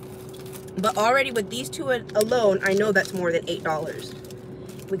 But already with these two alone, I know that's more than $8.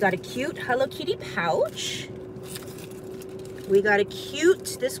 We got a cute Hello Kitty pouch. We got a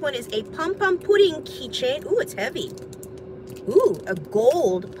cute, this one is a Pom Pom Pudding keychain. Ooh, it's heavy. Ooh, a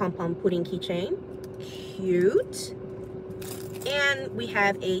gold Pom Pom Pudding keychain. Cute. And we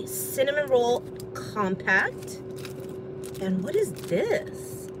have a cinnamon roll compact. And what is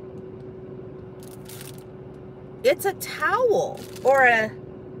this? It's a towel. Or a,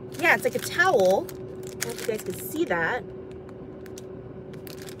 yeah, it's like a towel. I don't know if you guys can see that.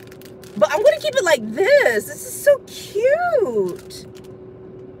 But I'm going to keep it like this. This is so cute.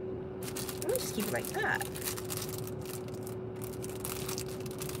 I'm going to just keep it like that.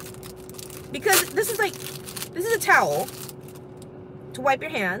 Because this is like, this is a towel. to wipe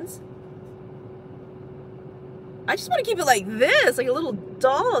your hands. I just want to keep it like this, like a little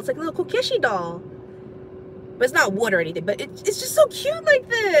doll. It's like a little Kokeshi doll. But it's not wood or anything, but it's just so cute like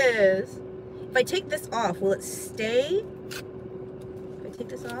this. If I take this off, will it stay? If I take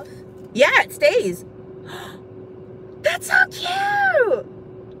this off? Yeah, it stays. That's so cute.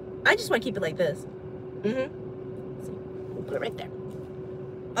 I just want to keep it like this. We'll put it right there.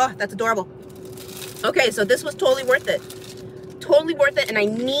 Oh, that's adorable. Okay, so this was totally worth it. Totally worth it, and I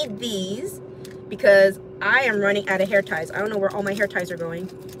need these because I am running out of hair ties. I don't know where all my hair ties are going.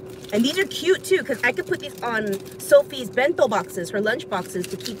 And these are cute too, because I could put these on Sophie's bento boxes, her lunch boxes,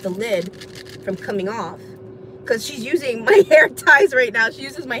 to keep the lid from coming off. Because she's using my hair ties right now. She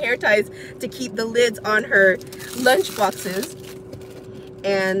uses my hair ties to keep the lids on her lunch boxes.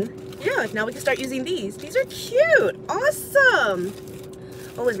 And yeah, now we can start using these. These are cute. Awesome.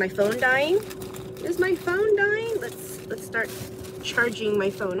 Oh, is my phone dying? Is my phone dying? Let's start charging my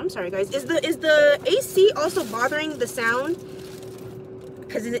phone. I'm sorry, guys. Is the AC also bothering the sound?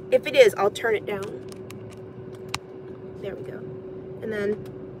 Because if it is, I'll turn it down. There we go. And then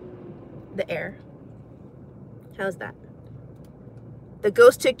the air. How's that? The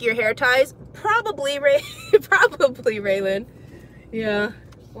ghost took your hair ties? Probably, probably, Raylan. Yeah.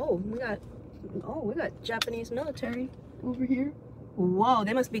 Oh, we got Japanese military over here. Whoa,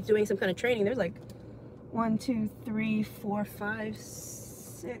 they must be doing some kind of training. There's like 1, 2, 3, 4, 5,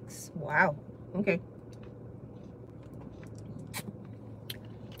 6. Wow. Okay.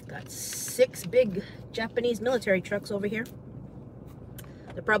 Got 6 big Japanese military trucks over here.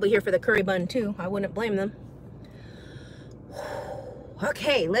 They're probably here for the curry bun too. I wouldn't blame them.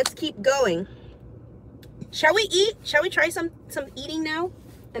 Okay, let's keep going. Shall we eat? Shall we try some eating now?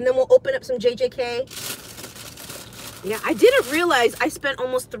 And then we'll open up some JJK. Yeah, I didn't realize I spent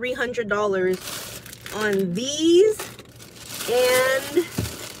almost $300 on these. And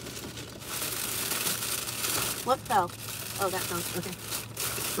what fell? Oh, that fell. Okay.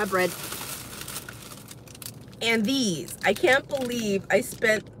 My bread. And these. I can't believe I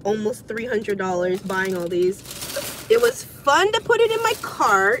spent almost $300 buying all these. It was fun to put it in my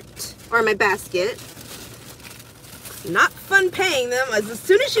cart or my basket. Not fun paying them. As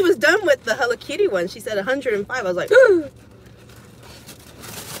soon as she was done with the Hello Kitty one, she said 105. I was like, ooh.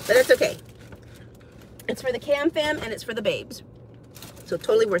 But it's okay. It's for the Cam Fam and it's for the babes. So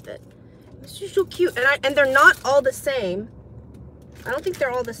totally worth it. It's just so cute. And they're not all the same. I don't think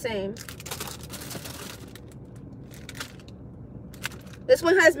they're all the same. This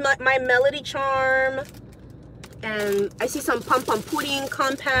one has my Melody Charm. And I see some Pom Pom Pudding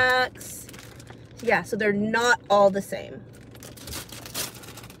compacts. Yeah, so they're not all the same.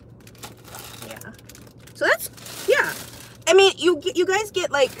 Yeah. So that's, yeah. I mean, you guys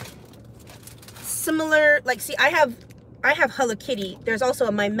get like similar, like, see, I have Hello Kitty. There's also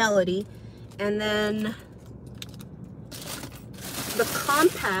a My Melody. And then the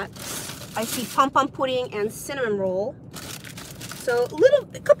compacts, I see Pom Pom Pudding and Cinnamon Roll. So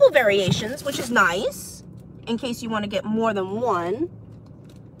a couple variations, which is nice in case you want to get more than one.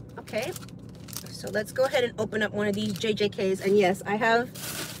 Okay. So let's go ahead and open up one of these JJKs. And yes, I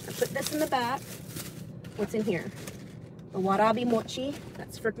put this in the back. What's in here? The Warabi Mochi.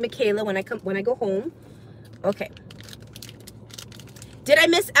 That's for Michaela when I go home. Okay. Did I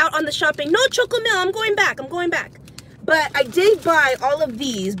miss out on the shopping? No, Chocomil, I'm going back. But I did buy all of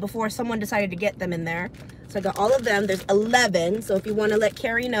these before someone decided to get them in there. So I got all of them. There's 11. So if you want to let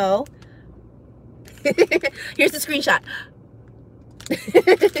Carrie know. Here's the screenshot.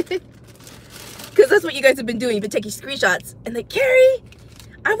 Because that's what you guys have been doing. You've been taking screenshots. And like, Carrie,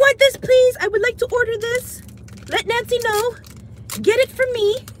 I want this, please. I would like to order this. Let Nancy know. Get it for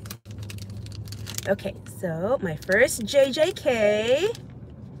me. Okay, so my first JJK.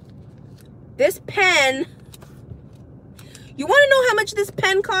 This pen. You want to know how much this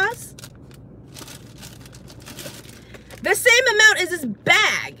pen costs? The same amount as this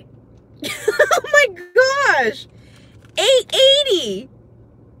bag. Oh my gosh. $8.80.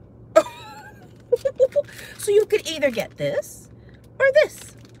 So you could either get this or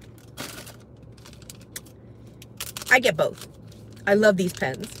this. I get both. I love these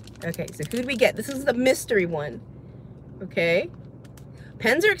pens. Okay, so who do we get? This is the mystery one. Okay.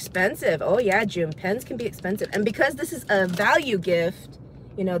 Pens are expensive. Oh yeah, June. Pens can be expensive. And because this is a value gift,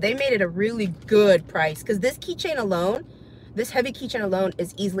 you know, they made it a really good price. Because this keychain alone, this heavy keychain alone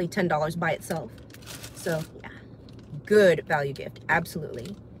is easily $10 by itself. So yeah, good value gift.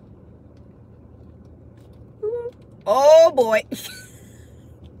 Absolutely. Oh boy.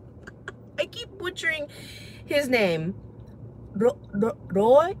 I keep butchering his name.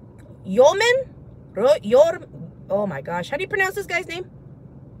 Roy? Yeoman? Oh my gosh. How do you pronounce this guy's name?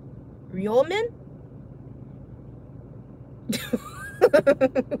 Ryolman?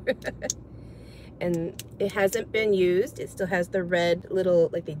 And it hasn't been used. It still has the red little,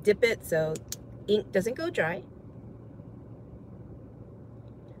 like they dip it so ink doesn't go dry.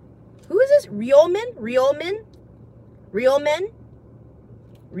 Who is this? Ryolman? Ryolman? Ryolman?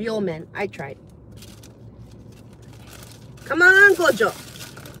 Ryolman. I tried. Come on, Gojo.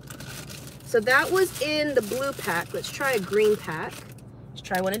 So that was in the blue pack. Let's try a green pack. Let's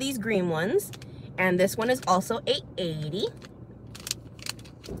try one of these green ones. And this one is also $8.80. Here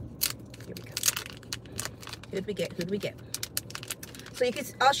we go. Who'd we get? Who'd we get? So you can,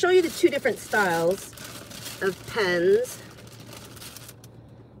 I'll show you the two different styles of pens.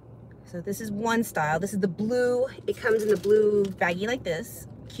 So this is one style. This is the blue. It comes in the blue baggie like this.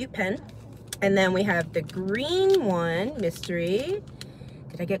 Cute pen. And then we have the green one, mystery.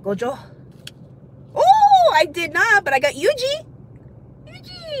 Did I get Gojo? Oh, I did not, but I got Yuji.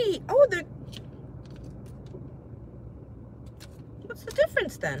 Yuji. Oh, they're... What's the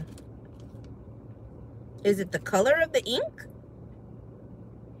difference then? Is it the color of the ink?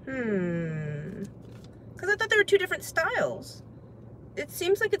 Because I thought there were two different styles. It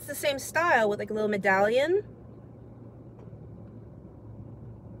seems like it's the same style with like a little medallion.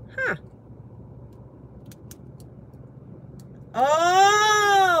 Huh.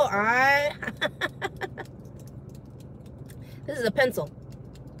 Oh, this is a pencil.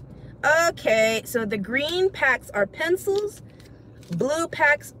 Okay, so the green packs are pencils, blue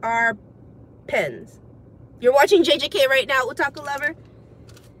packs are pens. You're watching JJK right now, Otaku Lover.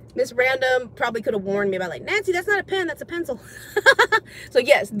 Miss Random probably could have warned me about, like, Nancy, that's not a pen, that's a pencil. So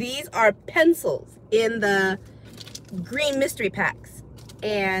yes, these are pencils in the green mystery packs.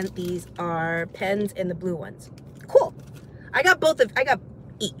 And these are pens in the blue ones. Cool. I got both of, I got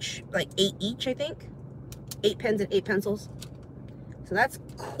each, like 8 each, I think. 8 pens and 8 pencils. So that's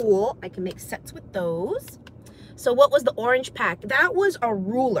cool. I can make sets with those. So what was the orange pack? That was a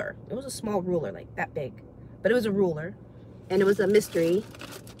ruler. It was a small ruler, like that big. But it was a ruler. And it was a mystery.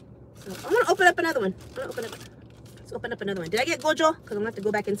 So I'm gonna open up another one. Let's open up another one. Did I get Gojo? Because I'm gonna have to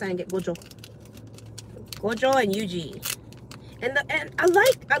go back inside and get Gojo. Gojo and Yuji. And I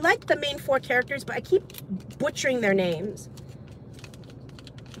like the main 4 characters, but I keep butchering their names.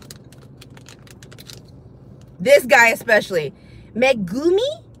 This guy especially.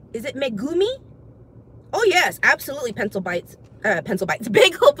 Megumi? Is it Megumi? Oh yes, absolutely pencil bites.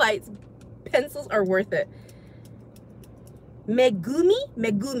 Bagel bites. Pencils are worth it. Megumi?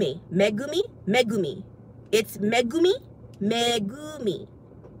 Megumi. Megumi? Megumi. It's Megumi? Megumi.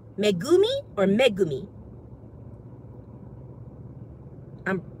 Megumi or Megumi?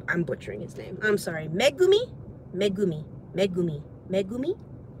 I'm butchering his name. I'm sorry. Megumi? Megumi. Megumi. Megumi?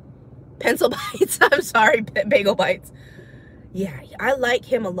 Pencil bites. I'm sorry, bagel bites. Yeah, I like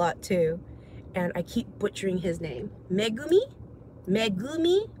him a lot too. And I keep butchering his name. Megumi?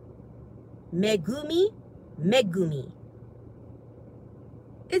 Megumi? Megumi? Megumi.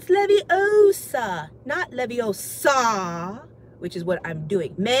 It's Leviosa, not Leviosa, which is what I'm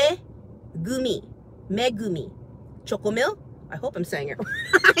doing. Megumi. Megumi. Chocomil? I hope I'm saying it right.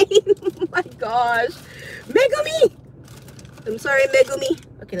 Oh my gosh. Megumi! I'm sorry, Megumi.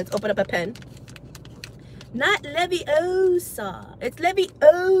 Okay, let's open up a pen. Not Leviosa. It's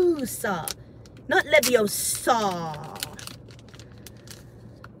Leviosa. Not Leviosa.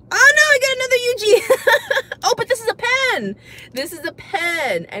 Oh no, I got another Yuji. Oh, but this is a pen. This is a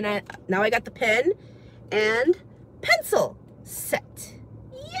pen. And now I got the pen and pencil set.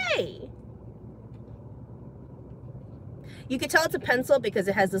 Yay. You can tell it's a pencil because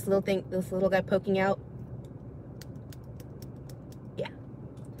it has this little thing, this little guy poking out. Yeah.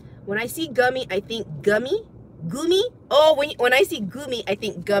 When I see gummy, I think gummy. Gummy? Oh, when I see gummy, I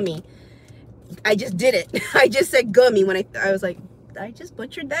think gummy. I just did it. I just said gummy when I was like, I just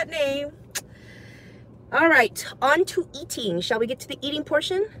butchered that name. All right, on to eating. Shall we get to the eating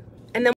portion?